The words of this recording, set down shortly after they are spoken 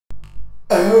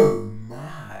Oh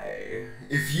my.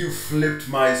 If you flipped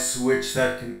my switch,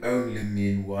 that can only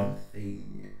mean one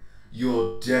thing.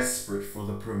 You're desperate for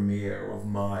the premiere of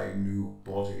my new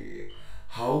body.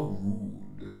 How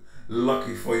rude.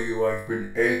 Lucky for you, I've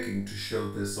been aching to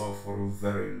show this off for a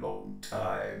very long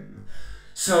time.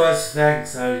 So as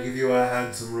thanks, I'll give you a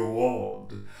handsome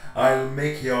reward. I'll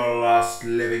make your last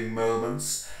living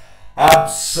moments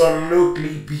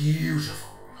absolutely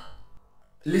beautiful.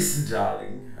 Listen,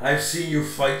 darling, I've seen you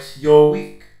fight. You're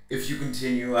weak. If you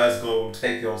continue, Asgore will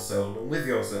take your soul, and with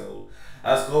your soul,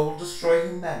 Asgore will destroy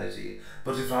humanity.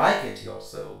 But if I get your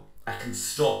soul, I can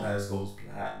stop Asgore's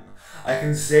plan. I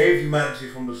can save humanity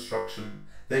from destruction.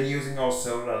 Then using your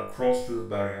soul, I'll cross through the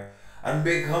barrier and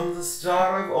become the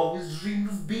star I've always dreamed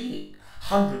of being.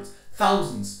 Hundreds,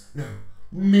 thousands, no,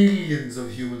 millions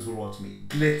of humans will watch me.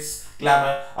 Glitz,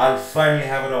 glamour, I'll finally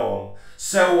have it all.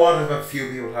 So what if a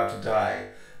few people have to die?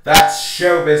 That's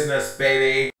show business,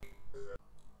 baby!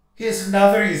 Here's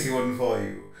another easy one for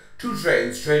you. Two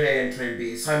trains, train A and train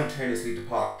B, simultaneously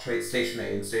depart station A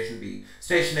and station B.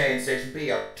 Station A and station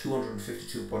B are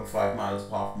 252.5 miles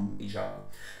apart from each other.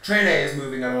 Train A is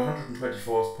moving at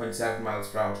 124.7 miles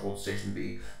per hour towards station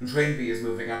B, and train B is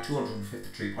moving at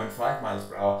 253.5 miles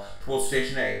per hour towards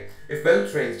station A. If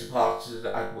both trains departed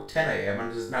at 10 AM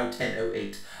and it is now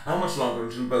 10:08, how much longer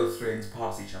until both trains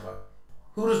pass each other?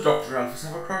 Who does Dr. Alphys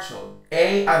have a crush on?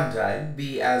 A. Undyne,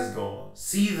 B. Asgore,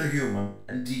 C. the human,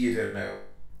 and D. you don't know.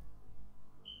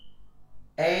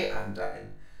 A. Undyne.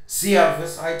 C.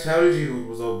 Alphys, I told you it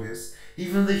was obvious.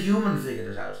 Even the human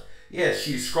figured it out. Yes,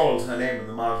 she scrawls her name in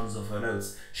the margins of her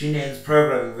notes. She names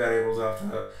programming variables after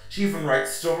her. She even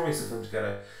writes stories of them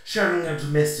together, sharing a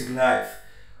domestic life.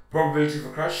 Probability of a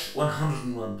crush,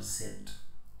 101%.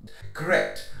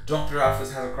 Correct. Dr.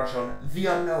 Alphys has a crush on the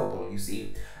unknowable, you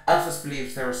see. Alphys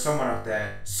believes there is someone out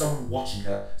there, someone watching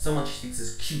her, someone she thinks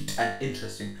is cute and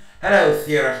interesting. Hello,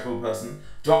 theoretical person.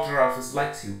 Dr. Alphys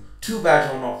likes you. Too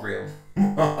bad you're not real.